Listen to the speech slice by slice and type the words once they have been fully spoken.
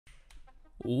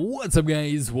What's up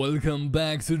guys, welcome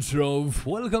back to Trove.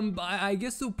 Welcome, I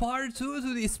guess, to part 2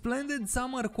 to the Splendid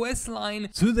summer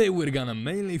questline. Today we're gonna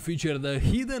mainly feature the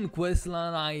hidden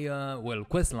questline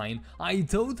I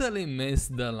totally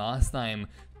missed the last time.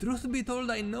 Truth be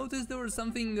told, I noticed there was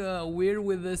something weird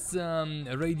with this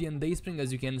Radiant Dayspring.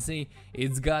 As you can see,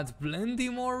 it's got plenty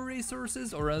more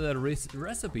resources, or rather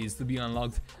recipes to be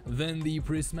unlocked than the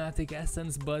Prismatic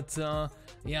Essence, but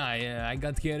yeah, I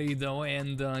got carried away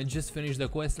and just finished the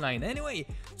questline. Anyway,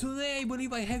 today I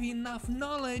believe I have enough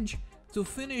knowledge to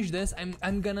finish this.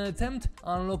 I'm gonna attempt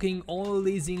unlocking all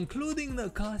these, including the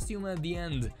costume at the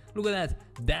end. Look at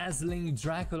that, Dazzling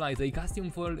Dracolite, a costume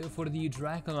for the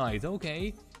Dracolite.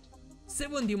 Okay,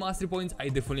 70 mastery points, I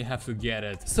definitely have to get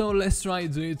it. So let's try to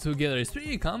do it together. It's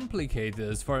pretty complicated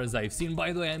as far as I've seen.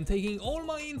 By the way, I'm taking all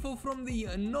my info from the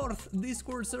North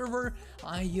Discord server.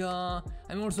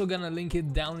 I'm also gonna link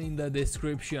it down in the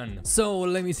description. So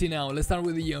let me see now. Let's start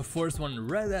with the first one,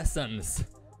 Red Essence.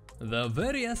 The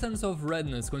very essence of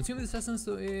redness. Consume this essence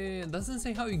to, it doesn't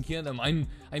say how you get them. I'm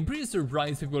pretty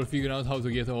surprised people figure out how to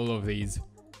get all of these.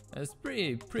 That's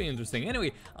pretty interesting.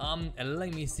 Anyway,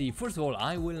 let me see. First of all,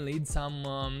 I will need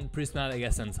some prismatic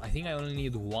essence. I think I only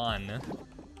need one.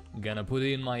 Gonna put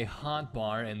it in my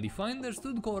hotbar, and if I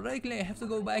understood correctly, I have to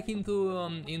go back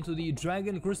into the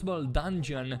Dragon Crucible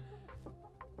dungeon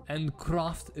and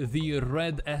craft the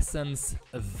red essence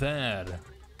there,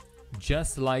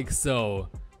 just like so.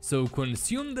 So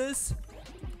consume this,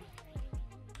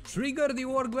 trigger the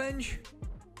workbench,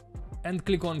 and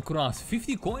click on craft.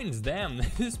 50 coins, damn,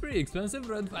 this is pretty expensive.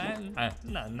 Red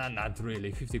not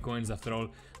really, 50 coins after all,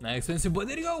 not expensive, but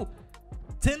there you go,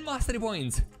 10 mastery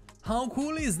points. How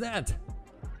cool is that?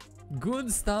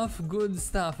 Good stuff, good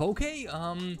stuff. Okay,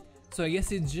 so I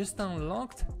guess it's just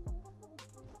unlocked.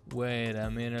 Wait a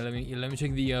minute, let me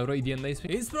check the Radiant Days.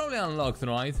 It's probably unlocked,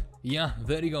 right? Yeah,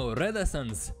 there you go, red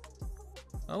essence.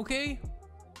 Okay,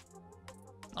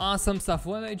 awesome stuff.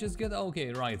 What did I just get?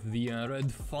 Okay, right, the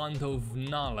red font of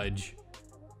knowledge.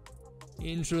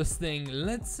 Interesting.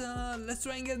 Let's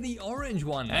try and get the orange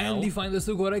one now. And if I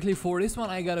understood correctly, for this one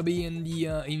I gotta be in the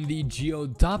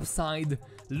GAOTU side,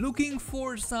 looking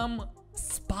for some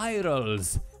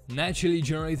spirals naturally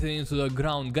generated into the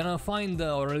ground. Gonna find,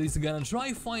 or at least gonna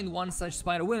try find one such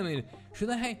spiral. Wait a minute, should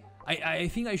I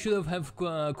think I should have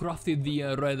crafted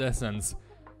the red essence.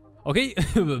 Okay,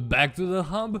 back to the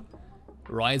hub.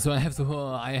 Right, so I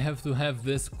have to have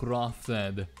this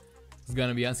crafted. It's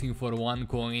gonna be asking for 1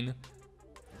 coin.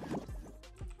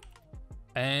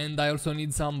 And I also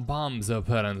need some bombs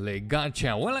apparently.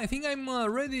 Gotcha. Well, I think I'm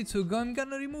ready to go. I'm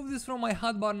gonna remove this from my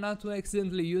hotbar not to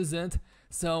accidentally use it.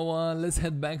 So let's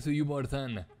head back to U-bar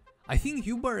 10. I think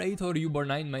U-bar 8 or U-bar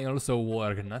 9 may also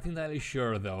work. Not entirely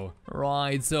sure though.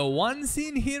 Right, so once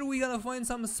in here we gotta find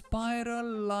some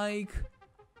spiral-like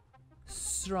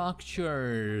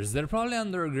structures. They're probably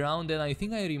underground, and I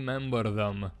think I remember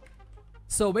them.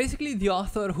 So basically, the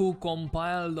author who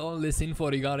compiled all this info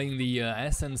regarding the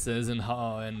essences and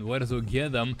how and where to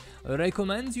get them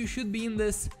recommends you should be in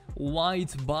this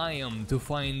white biome to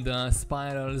find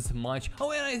spirals much.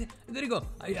 Oh yeah, there you go.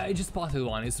 I just spotted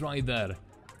one. It's right there,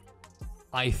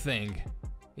 I think.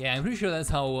 Yeah, I'm pretty sure that's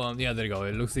how. Yeah, there you go.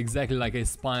 It looks exactly like a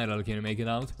spiral. Can you make it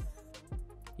out?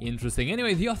 Interesting.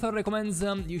 Anyway, the author recommends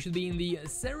you should be in the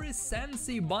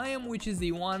Ceresensi biome, which is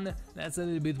the one that's a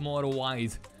little bit more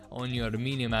white on your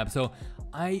minimap. So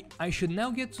I should now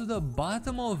get to the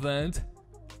bottom of it,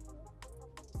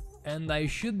 and I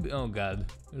should be, oh god,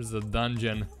 there's a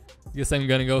dungeon. Guess I'm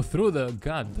gonna go through the,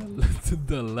 god,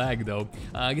 the lag though.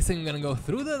 I guess I'm gonna go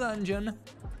through the dungeon.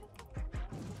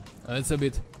 It's a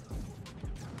bit,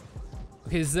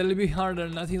 okay, it's a little bit harder.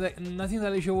 Nothing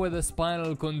that I show where the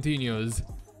spiral continues.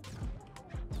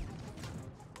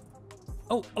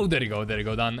 Oh, there you go,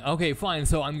 done. Okay, fine,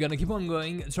 so I'm gonna keep on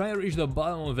going, try to reach the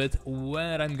bottom of it,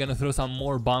 where I'm gonna throw some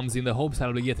more bombs in the hopes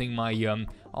I'll be getting my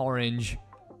orange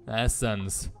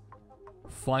essence.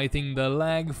 Fighting the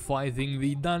lag, fighting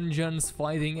the dungeons,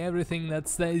 fighting everything that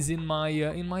stays in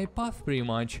my path, pretty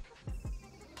much.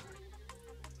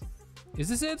 Is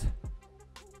this it?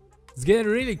 It's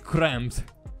getting really cramped.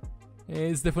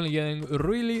 It's definitely getting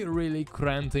really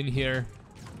cramped in here.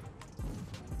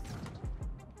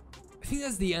 I think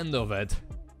that's the end of it.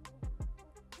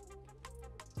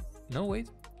 No, wait.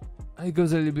 It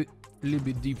goes a little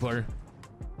bit deeper.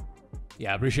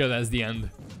 Yeah, I'm pretty sure that's the end.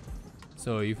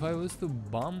 So if I was to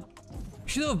bomb,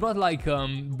 should have brought like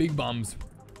big bombs.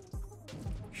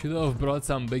 Should have brought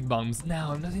some big bombs.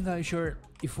 Now I'm not entirely sure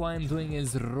if what I'm doing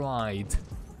is right.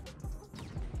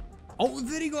 Oh,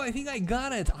 there you go. I think I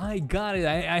got it. I got it.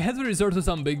 I had to resort to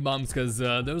some big bumps because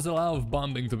there was a lot of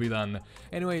bumping to be done.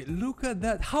 Anyway, look at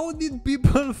that. How did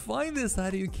people find this?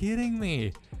 Are you kidding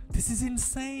me? This is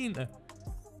insane.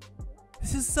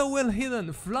 This is so well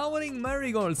hidden. Flowering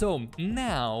marigold. So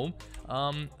now,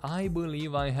 I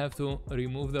believe I have to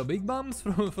remove the big bumps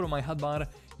from my hotbar.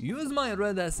 Use my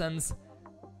red essence.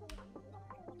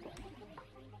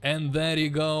 And there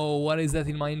you go. What is that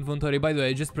in my inventory? By the way,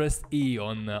 I just pressed E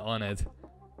on it.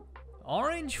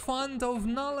 Orange font of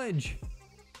knowledge.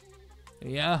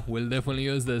 Yeah, we'll definitely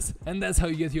use this. And that's how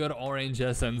you get your orange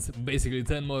essence. Basically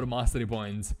 10 more mastery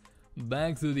points.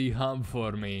 Back to the hub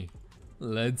for me.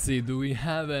 Let's see, do we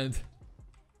have it?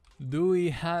 Do we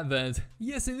have it?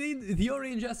 Yes, indeed, the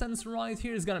orange essence right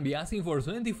here is gonna be asking for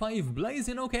 25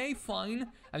 blazing. Okay, fine.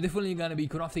 I'm definitely gonna be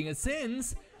crafting it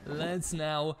since. Let's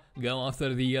now go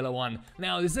after the yellow one.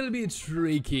 Now, this is a little bit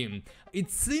tricky.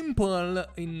 It's simple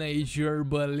in nature,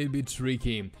 but a little bit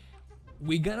tricky.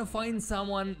 We gotta find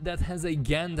someone that has a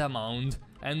Ganda mount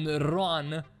and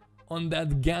run on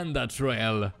that Ganda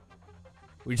trail.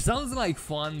 Which sounds like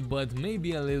fun, but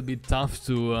maybe a little bit tough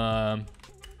to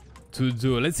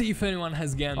do. Let's see if anyone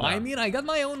has Ganda. I mean, I got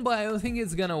my own, but I don't think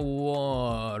it's gonna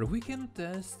work. We can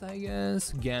test, I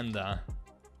guess. Ganda.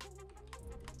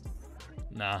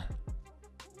 Nah.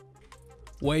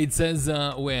 Wait, it says,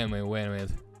 wait a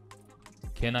minute.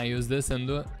 Can I use this and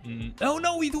do it? Oh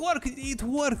no, it worked! It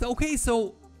worked! Okay,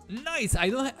 so, nice!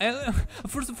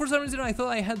 For some reason I thought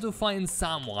I had to find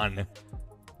someone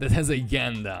that has a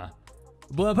Ganda.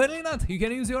 But apparently not, you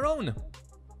can use your own.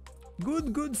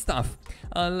 Good stuff.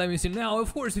 Let me see. Now,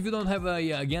 of course, if you don't have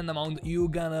a Ganda mount, you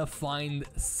gonna find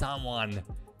someone.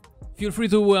 Feel free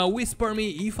to whisper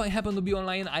me. If I happen to be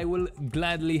online, I will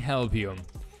gladly help you.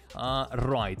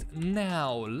 Right,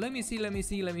 now, let me see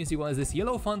what is this?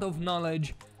 Yellow font of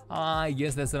knowledge. I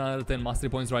guess that's another 10 mastery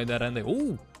points right there. And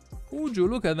oh, would you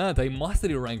look at that? A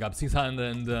mastery rank up,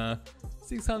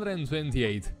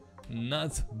 628.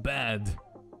 Not bad.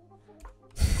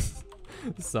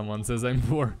 Someone says I'm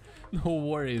poor. No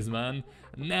worries, man.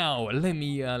 Now, let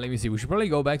me see. We should probably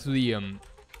go back to the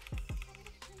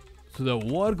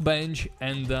workbench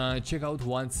and check out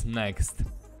what's next.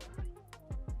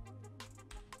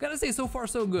 Gotta say, so far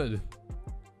so good.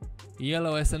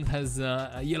 Yellow essence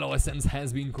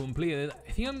has been completed.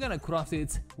 I think I'm gonna craft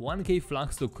it. 1k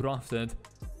flux to craft it.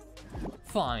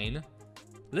 Fine.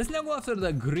 Let's now go after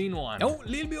the green one. Oh,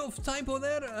 little bit of typo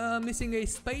there, missing a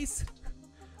space.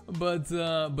 But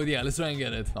yeah, let's try and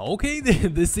get it. Okay,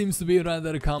 this seems to be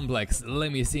rather complex.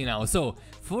 Let me see now. So,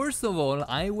 first of all,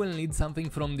 I will need something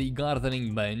from the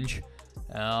gardening bench.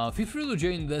 Feel free to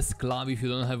join this club if you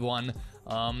don't have one.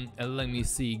 Let me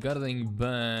see, gardening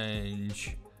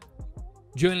bench.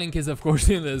 Join link is of course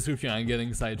in the description. I'm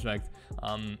getting sidetracked.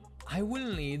 I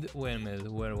will need, wait a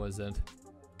minute, where was it?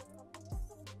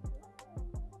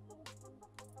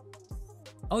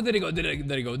 Oh, there you go.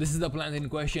 This is the plant in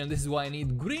question. This is why I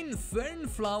need green fern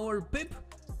flower pip.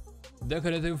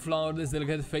 Decorative flower. This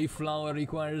delicate fey flower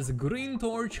requires green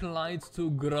torch light to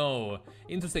grow.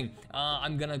 Interesting.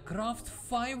 I'm gonna craft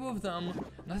 5 of them.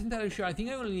 Not entirely sure. I think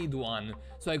I only need 1.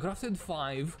 So I crafted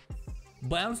 5.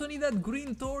 But I also need that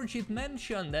green torch it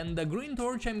mentioned. And the green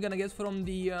torch I'm gonna get from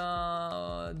the...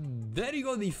 there you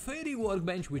go, the fairy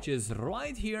workbench, which is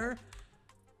right here.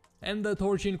 And the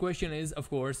torch in question is, of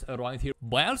course, right here.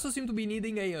 But I also seem to be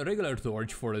needing a regular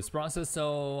torch for this process.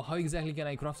 So how exactly can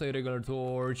I craft a regular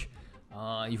torch?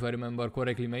 If I remember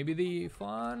correctly, maybe the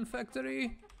fun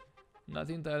factory? Not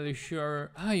entirely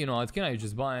sure. You know what, can I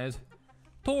just buy it?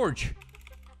 Torch!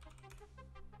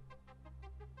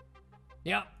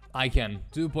 Yeah, I can.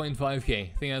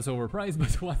 2.5k. Think that's overpriced,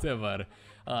 but whatever.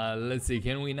 Let's see,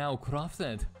 can we now craft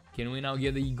it? Can we now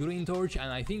get the green torch?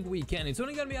 And I think we can. It's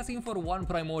only gonna be asking for 1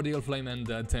 primordial flame and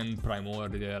 10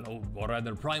 primordial, or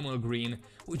rather primal green,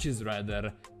 which is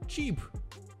rather cheap.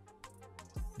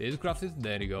 Did it craft it?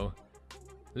 There you go.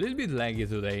 A little bit laggy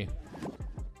today.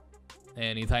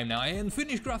 Anytime now. And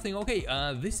finish crafting. Okay,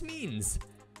 this means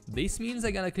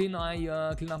I gotta clean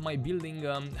up my building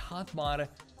hotbar.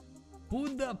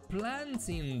 Put the plants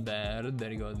in there.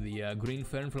 There you go, the green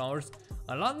fern flowers,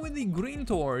 along with the green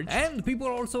torch. And people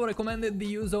also recommended the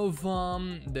use of,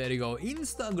 there you go,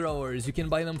 insta growers. You can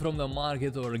buy them from the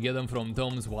market or get them from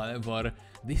Tom's, whatever.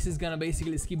 This is gonna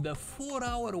basically skip the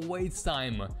 4-hour wait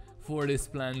time for this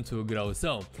plant to grow.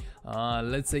 So,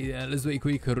 let's do a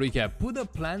quick recap. Put the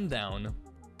plant down.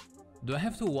 Do I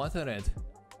have to water it?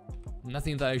 Not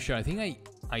entirely sure. I think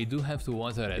I do have to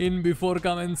water it. In before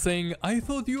comments saying, I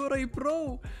thought you were a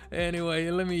pro.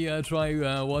 Anyway, let me try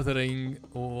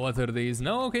water these.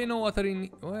 No, okay, no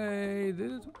watering. Wait,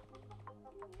 did it?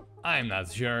 I'm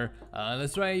not sure.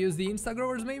 Let's try use the insta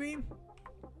growers maybe.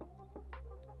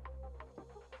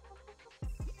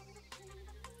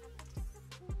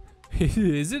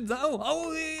 Is it?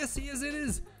 Oh yes, yes it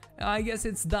is. I guess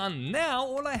it's done. Now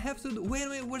all I have to do.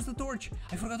 Wait, where's the torch?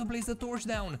 I forgot to place the torch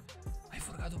down.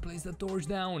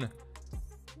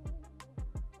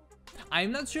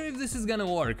 I'm not sure if this is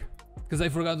gonna work, because I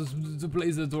forgot to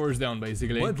place the torch down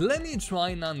basically. But let me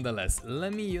try nonetheless.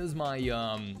 Let me use my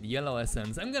yellow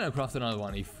essence. I'm gonna craft another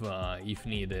one if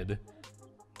needed.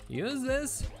 Use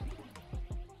this.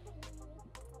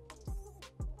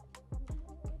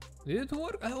 Did it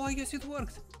work? Oh, I guess it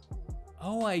worked.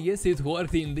 Oh, I guess it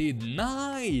worked indeed.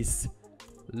 Nice!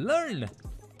 Learn!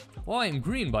 Oh, I'm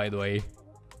green, by the way.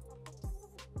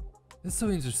 That's so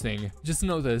interesting. Just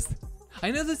noticed. I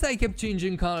noticed I kept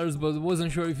changing colors, but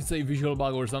wasn't sure if it's a visual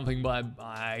bug or something, but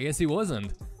I guess it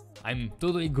wasn't. I'm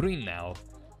totally green now.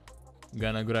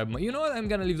 Gonna grab my... You know what? I'm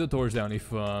gonna leave the torch down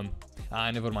if...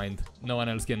 never mind. No one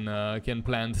else can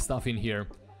plant stuff in here.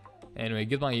 Anyway,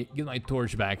 get my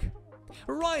torch back.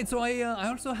 Right, so I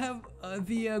also have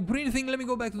the green thing. Let me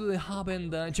go back to the hub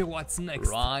and check what's next.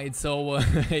 Right, so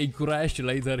a crash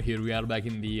later. Here we are back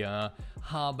in the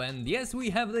hub, and yes, we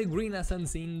have the green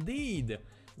essence indeed,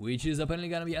 which is apparently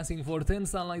gonna be asking for 10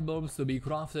 sunlight bulbs to be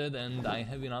crafted, and I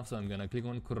have enough, so I'm gonna click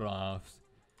on craft.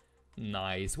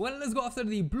 Nice. Well, let's go after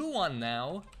the blue one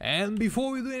now. And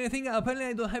before we do anything, apparently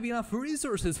I don't have enough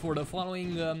resources for the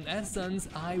following essence.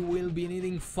 I will be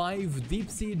needing 5 deep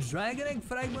sea dragon egg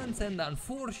fragments, and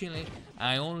unfortunately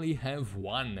I only have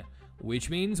 1, which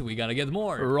means we gotta get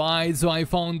more. Right, so I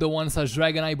found the one such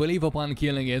dragon. I believe upon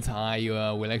killing it I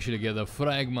will actually get the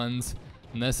fragments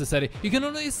necessary. You can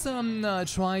always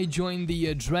try join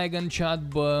the dragon chat,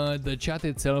 but the chat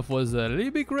itself was a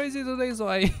little bit crazy today, so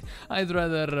I'd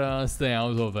rather stay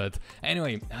out of it.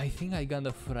 Anyway, I think I got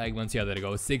the fragments. Yeah, there you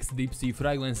go, 6 deep sea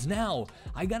fragments. Now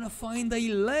I gotta find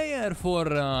a lair for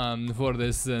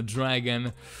this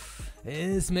dragon.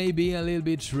 This may be a little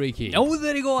bit tricky. Oh,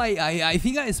 there you go. I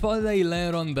think I spotted a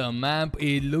lair on the map.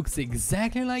 It looks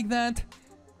exactly like that.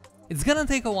 It's gonna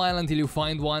take a while until you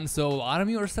find one, so arm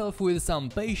yourself with some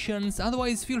patience.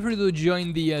 Otherwise, feel free to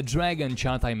join the dragon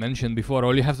chat I mentioned before.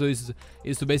 All you have to do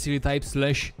is to basically type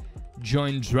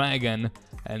 /join dragon,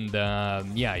 and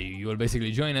yeah, you will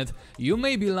basically join it. You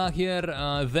may be luckier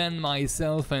than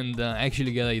myself and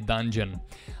actually get a dungeon.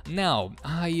 Now,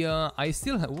 I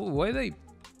still have... Why they...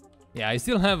 Yeah, I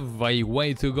still have a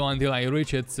way to go until I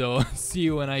reach it, so see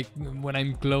you when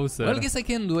I'm closer. Well, I guess I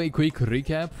can do a quick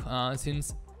recap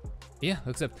since... Yeah,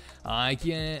 except I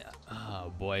can't...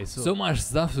 Oh boy, so much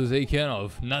stuff to take care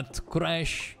of. Not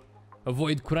crash,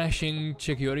 avoid crashing,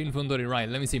 check your inventory. Right,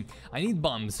 let me see. I need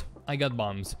bombs. I got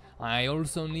bombs. I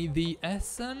also need the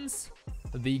essence,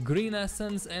 the green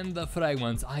essence, and the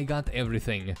fragments. I got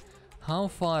everything. How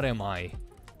far am I?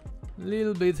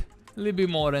 Little bit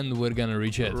more and we're gonna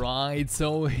reach it. Right,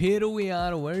 so here we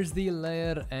are. Where's the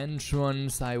lair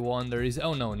entrance? I wonder is...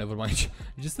 Oh no, never mind.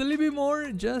 Just a little bit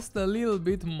more, just a little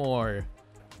bit more.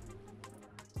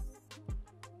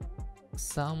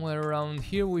 Somewhere around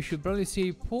here we should probably see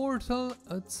a portal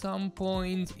at some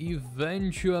point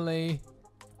eventually.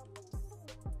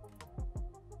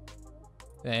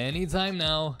 Anytime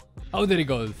now. Oh, there you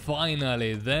go.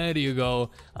 Finally, there you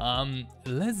go.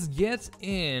 Let's get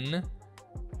in.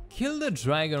 Kill the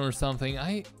dragon or something.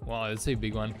 Wow, it's a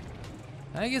big one.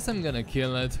 I guess I'm gonna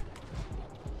kill it.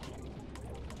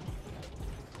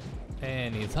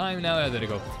 Anytime now. Yeah, there you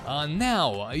go.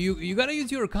 Now you gotta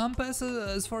use your compass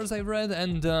as far as I've read,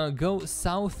 and go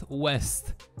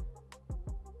southwest.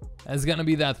 That's gonna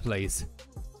be that place.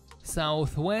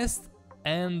 Southwest,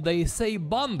 and they say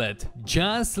bomb it,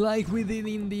 just like we did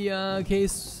in the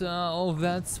case of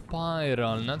that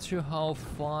spiral. Not sure how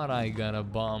far I gotta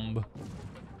bomb.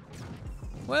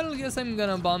 Well, guess I'm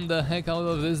gonna bomb the heck out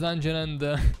of this dungeon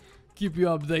and keep you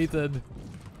updated.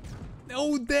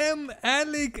 Oh damn,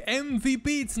 Alec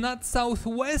MVP, it's not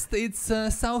southwest, it's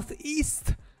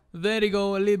southeast. There you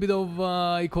go, a little bit of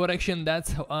a correction.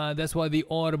 That's what the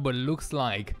orb looks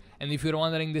like. And if you're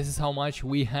wondering, this is how much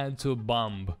we had to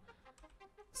bomb.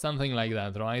 Something like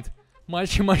that, right?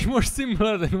 Much more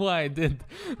similar than what I did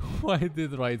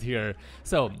right here.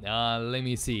 So, let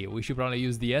me see. We should probably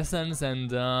use the essence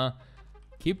and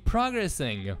keep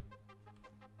progressing.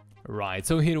 Right,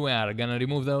 so here we are. Gonna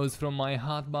remove those from my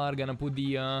hotbar. Gonna put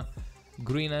the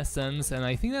green essence, and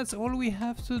I think that's all we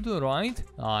have to do, right?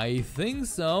 I think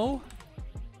so.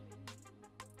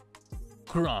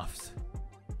 Craft.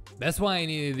 That's why I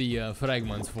needed the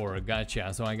fragments for.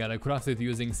 Gotcha. So I gotta craft it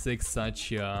using 6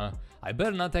 such. I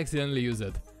better not accidentally use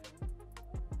it.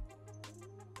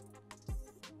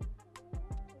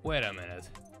 Wait a minute.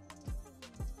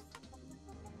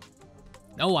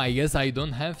 Oh, I guess I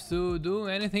don't have to do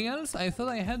anything else? I thought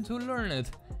I had to learn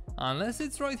it. Unless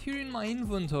it's right here in my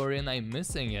inventory and I'm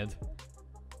missing it.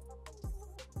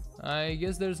 I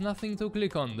guess there's nothing to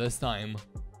click on this time.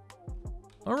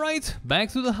 Alright, back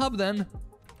to the hub then.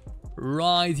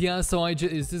 Right, yeah, so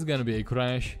is this gonna be a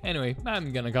crash? Anyway,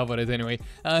 I'm gonna cover it anyway.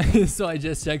 So I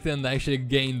just checked and actually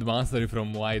gained mastery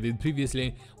from what I did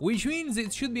previously, which means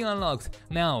it should be unlocked.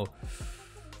 Now,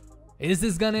 is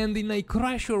this gonna end in a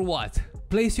crash or what?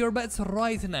 Place your bets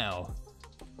right now.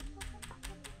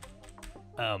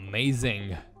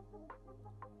 Amazing.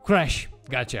 Crash,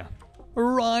 gotcha.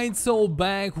 Right, so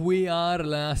back we are.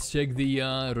 Let's check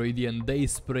the Radiant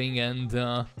Dayspring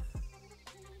and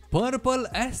Purple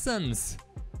Essence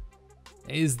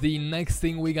is the next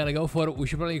thing we gotta go for. We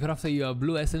should probably craft a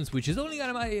Blue Essence, which is only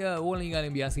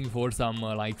gonna be asking for some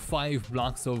like 5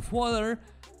 blocks of water.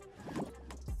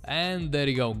 And there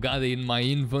you go, got it in my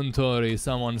inventory.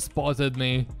 Someone spotted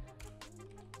me.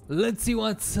 Let's see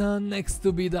what's next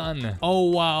to be done. Oh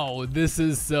wow, this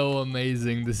is so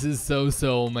amazing. This is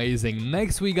so amazing.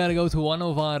 Next we gotta go to one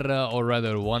of our, or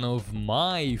rather one of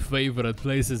my favorite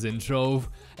places in Trove.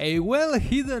 A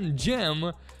well-hidden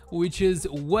gem, which is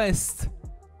west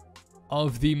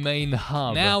of the main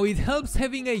hub. Now it helps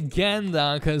having a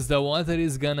Ganda, cause the water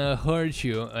is gonna hurt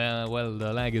you. Well,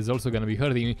 the lag is also gonna be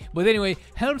hurting me. But anyway,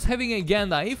 helps having a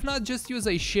Ganda. If not, just use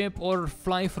a ship or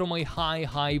fly from a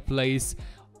high place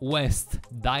west,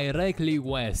 directly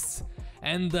west.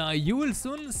 And you will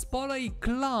soon spot a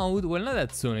cloud. Well, not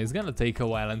that soon, it's gonna take a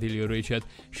while until you reach it.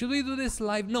 Should we do this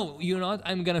live? No, you know what,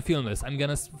 I'm gonna film this. I'm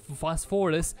gonna fast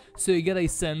forward this so you get a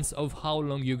sense of how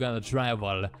long you gotta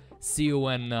travel. See you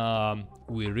when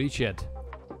we reach it.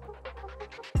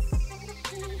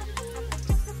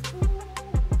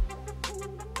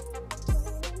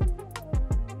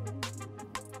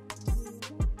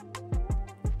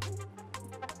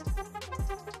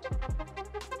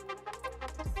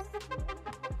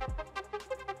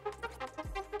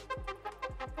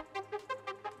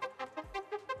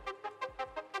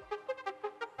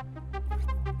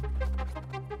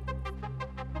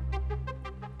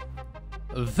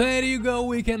 There you go,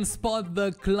 we can spot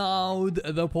the cloud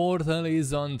the portal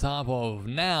is on top of.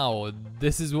 Now,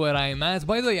 this is where I'm at.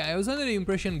 By the way, I was under the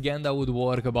impression Ganda would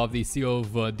work above the Sea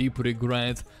of Deep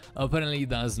Regret. Apparently it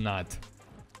does not.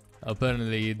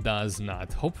 Apparently it does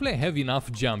not. Hopefully I have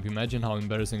enough jump. Imagine how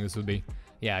embarrassing this would be.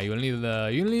 Yeah, you'll need a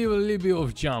little bit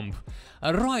of jump.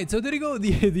 Right, so there you go,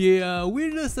 the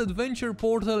weirdest adventure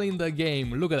portal in the game.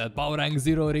 Look at that, power rank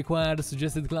 0 required,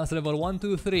 suggested class level 1,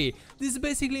 2, 3. This is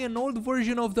basically an old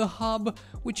version of the hub,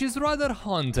 which is rather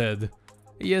haunted.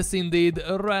 Yes, indeed,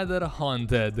 rather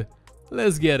haunted.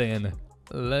 Let's get in.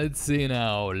 Let's see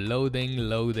now. Loading.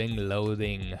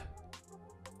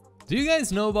 Do you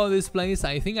guys know about this place?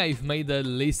 I think I've made at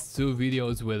least 2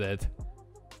 videos with it.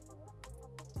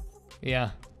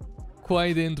 Yeah,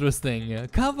 quite interesting.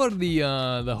 Covered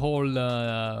the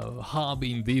whole hub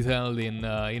in detail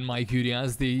in my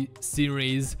Curiosity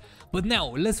series. But now,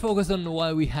 let's focus on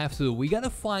what we have to do. We gotta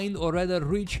find, or rather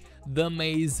reach, the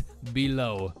maze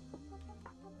below.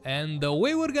 And the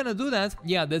way we're gonna do that,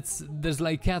 yeah, there's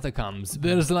like catacombs.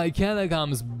 There's like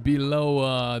catacombs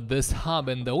below this hub,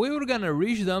 and the way we're gonna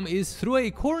reach them is through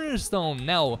a cornerstone.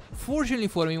 Now, fortunately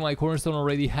for me, my cornerstone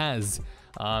already has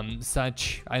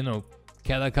such, I don't know,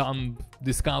 catacomb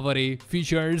discovery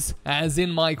features, as in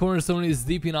my cornerstone is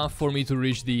deep enough for me to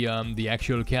reach the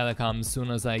actual catacombs. As soon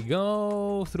as I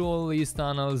go through all these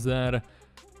tunnels there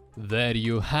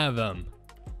you have them.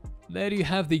 There you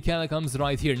have the catacombs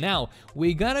right here. Now,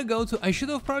 we gotta go to... I should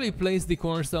have probably placed the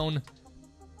cornerstone...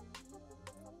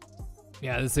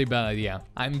 Yeah, that's a bad idea.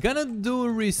 I'm gonna do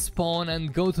respawn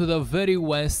and go to the very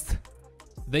west.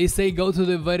 They say go to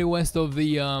the very west of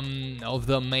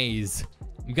the maze.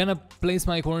 I'm gonna place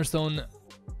my cornerstone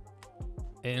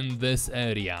in this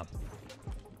area.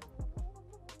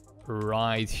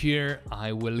 Right here,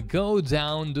 I will go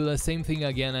down, do the same thing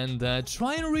again, and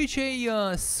try and reach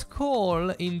a skull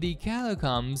in the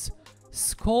catacombs.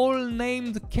 Skull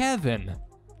named Kevin.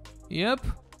 Yep.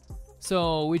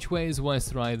 So, which way is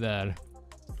west right there?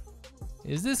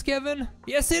 Is this Kevin?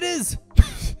 Yes, it is!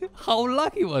 How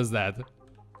lucky was that?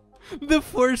 The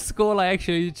first skull I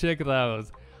actually checked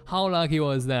out. How lucky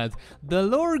was that? The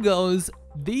lore goes,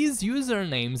 these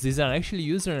usernames, these are actually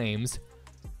usernames,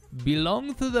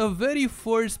 belong to the very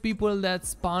first people that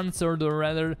sponsored, or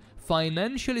rather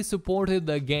financially supported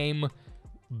the game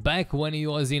back when it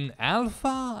was in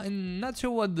alpha. I'm not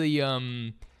sure what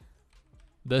the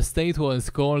state was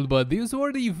called, but these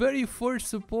were the very first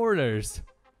supporters.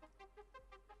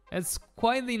 It's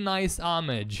quite the nice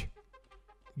homage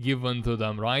given to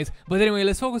them, right? But anyway,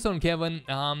 let's focus on Kevin.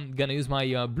 I'm gonna use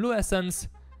my blue essence.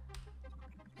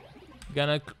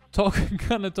 Gonna talk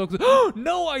to oh,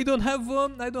 no, I don't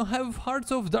have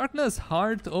Hearts of Darkness.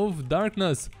 Heart of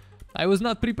Darkness. I was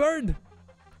not prepared.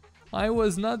 I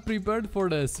was not prepared for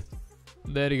this.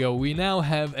 There you go. We now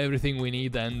have everything we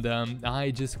need, and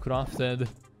I just crafted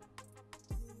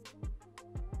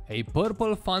a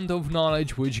purple font of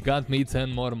knowledge, which got me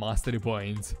 10 more mastery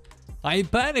points. I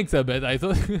panicked a bit. I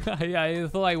thought I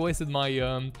thought I wasted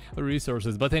my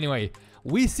resources, but anyway,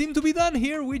 we seem to be done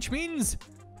here, which means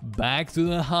back to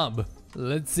the hub.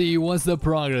 Let's see what's the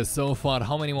progress so far.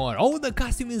 How many more? Oh, the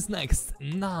costume is next.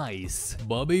 Nice.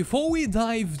 But before we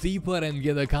dive deeper and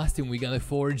get the costume, we gotta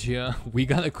forge. We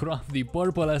gotta craft the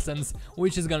purple essence,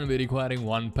 which is gonna be requiring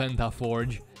 1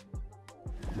 pentaforge.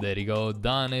 There you go.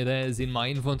 Done. It is in my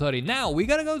inventory. Now we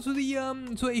gotta go to the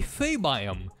to a Fey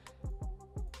biome.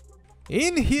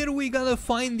 In here we gotta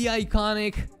find the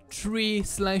iconic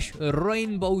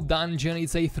tree/rainbow dungeon.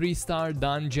 It's a 3-star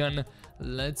dungeon.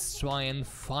 Let's try and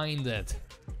find it.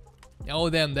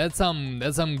 Oh damn, that's some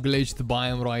glitched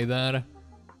biome right there.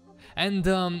 And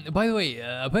by the way,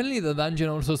 apparently the dungeon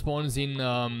also spawns in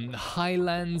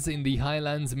highlands,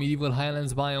 medieval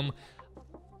highlands biome.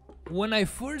 When I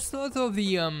first thought of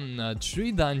the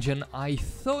tree dungeon, I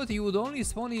thought it would only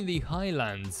spawn in the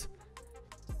highlands.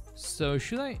 So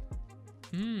should I?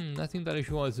 Nothing that I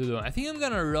should want to do. I think I'm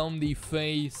gonna roam the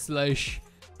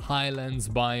Fey/highlands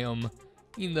biome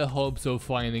in the hopes of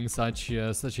finding such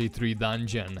a tree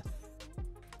dungeon.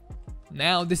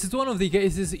 Now, this is one of the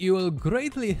cases it will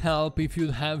greatly help if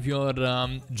you have your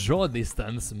draw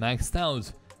distance maxed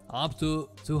out up to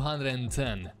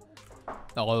 210.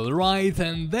 Alright,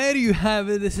 and there you have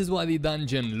it. This is what the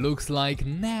dungeon looks like.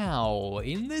 Now,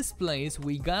 in this place,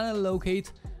 we gotta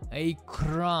locate a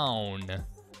crown.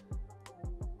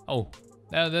 Oh,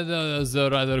 that was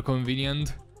rather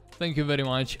convenient. Thank you very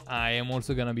much. I am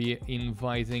also gonna be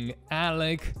inviting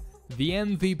Alec, the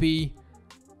MVP.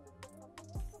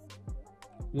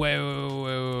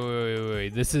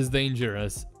 Wait. This is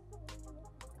dangerous.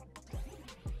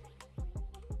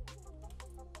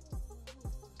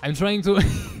 I'm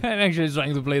actually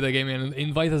trying to play the game and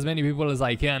invite as many people as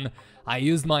I can. I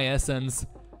used my essence,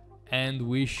 and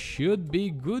we should be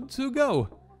good to go.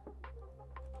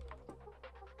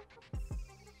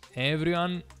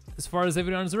 Everyone, as far as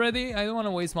everyone's ready, I don't want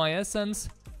to waste my essence.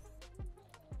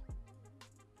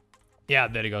 Yeah,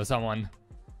 there you go. Someone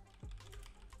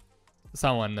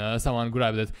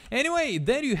grabbed it. Anyway,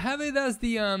 there you have it. That's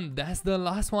the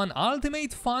last one.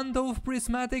 Ultimate font of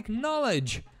prismatic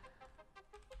knowledge.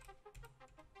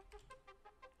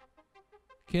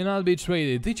 Cannot be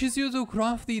traded. Teaches you to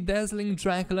craft the dazzling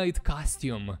Draculite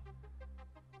costume.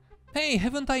 Hey,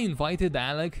 haven't I invited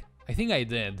Alec? I think I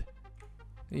did.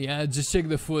 Yeah, just check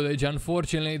the footage.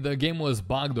 Unfortunately, the game was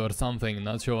bugged or something.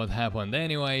 Not sure what happened.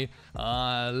 Anyway,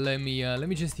 let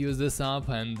me just use this up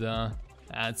and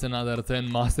adds another 10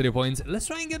 mastery points. Let's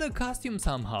try and get a costume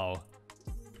somehow.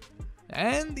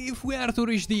 And if we are to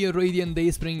reach the Radiant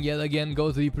Dayspring yet again,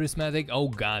 go to the prismatic. Oh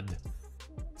god.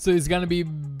 So it's gonna be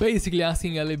basically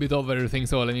asking a little bit of everything.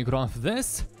 So let me craft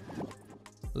this.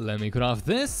 Let me craft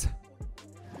this.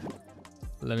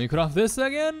 Let me craft this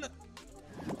again.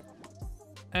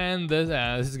 And this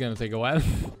is gonna take a while.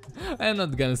 I'm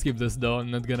not gonna skip this though,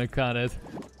 I'm not gonna cut it.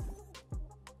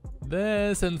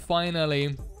 This, and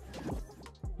finally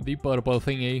the purple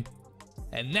thingy.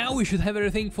 And now we should have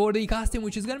everything for the costume,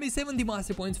 which is gonna be 70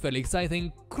 mastery points. Fairly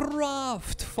exciting.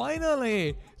 Craft!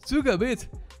 Finally! Took a bit.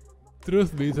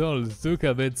 Truth be told, took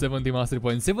a bit. 70 mastery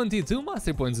points. 72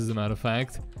 mastery points as a matter of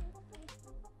fact.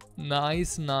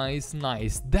 Nice, nice,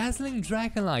 nice. Dazzling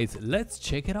Draculite. Let's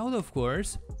check it out, of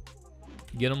course.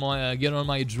 Get on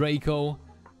my Draco.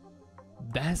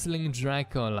 Dazzling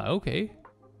Draculite. Okay.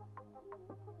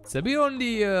 It's a bit on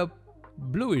the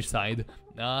bluish side.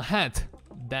 Hat.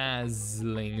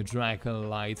 Dazzling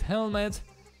Draculite helmet.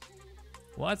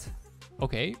 What?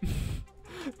 Okay.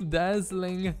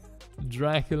 Dazzling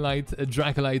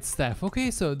Draculite staff.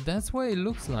 Okay, so that's what it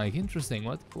looks like. Interesting.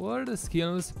 What are the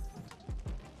skills?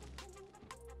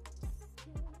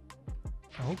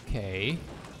 Okay.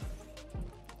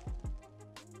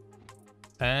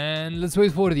 And let's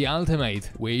wait for the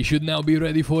ultimate. We should now be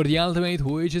ready for the ultimate,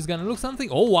 which is gonna look something.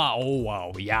 Oh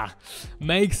wow, yeah.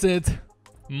 Makes it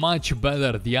much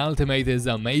better. The ultimate is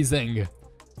amazing.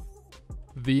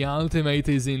 The ultimate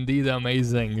is indeed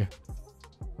amazing.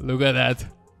 Look at that.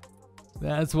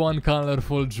 That's one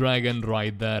colorful dragon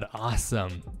right there.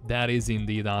 Awesome. That is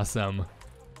indeed awesome.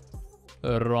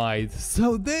 Right,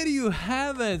 so there you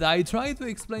have it. I tried to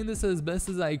explain this as best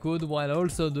as I could while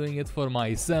also doing it for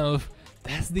myself.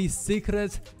 That's the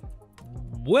secret,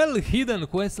 well, hidden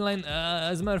questline.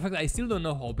 As a matter of fact, I still don't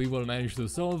know how people managed to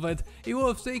solve it. It would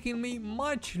have taken me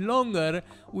much longer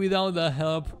without the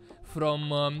help from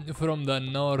the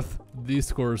North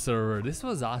Discord server. This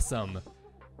was awesome.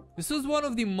 This was one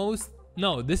of the most...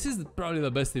 No, this is probably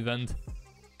the best event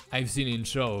I've seen in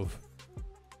Trove.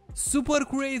 Super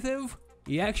creative.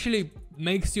 It actually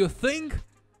makes you think.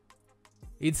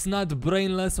 It's not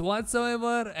brainless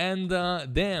whatsoever, and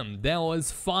damn, that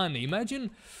was fun. Imagine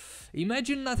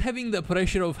not having the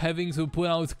pressure of having to put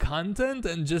out content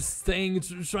and just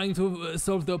trying to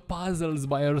solve the puzzles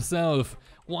by yourself,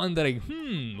 wondering,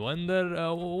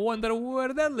 wonder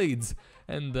where that leads,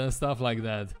 and stuff like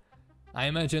that. I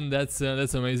imagine that's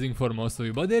amazing for most of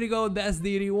you. But there you go, that's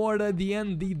the reward at the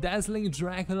end, the Dazzling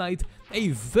Dracolite, a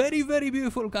very, very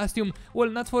beautiful costume. Well,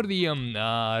 not for the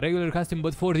regular costume,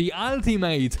 but for the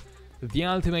ultimate. The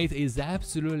ultimate is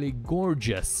absolutely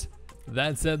gorgeous.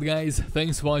 That's it, guys.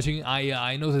 Thanks for watching.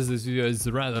 I noticed this video is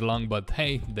rather long, but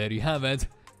hey, there you have it.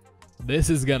 This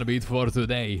is gonna be it for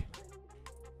today.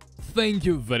 Thank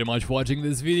you very much for watching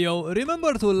this video.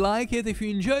 Remember to like it if you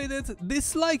enjoyed it,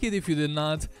 dislike it if you did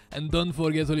not, and don't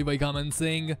forget to leave a comment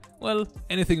saying, well,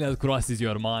 anything that crosses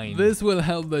your mind. This will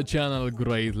help the channel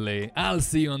greatly. I'll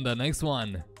see you on the next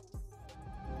one.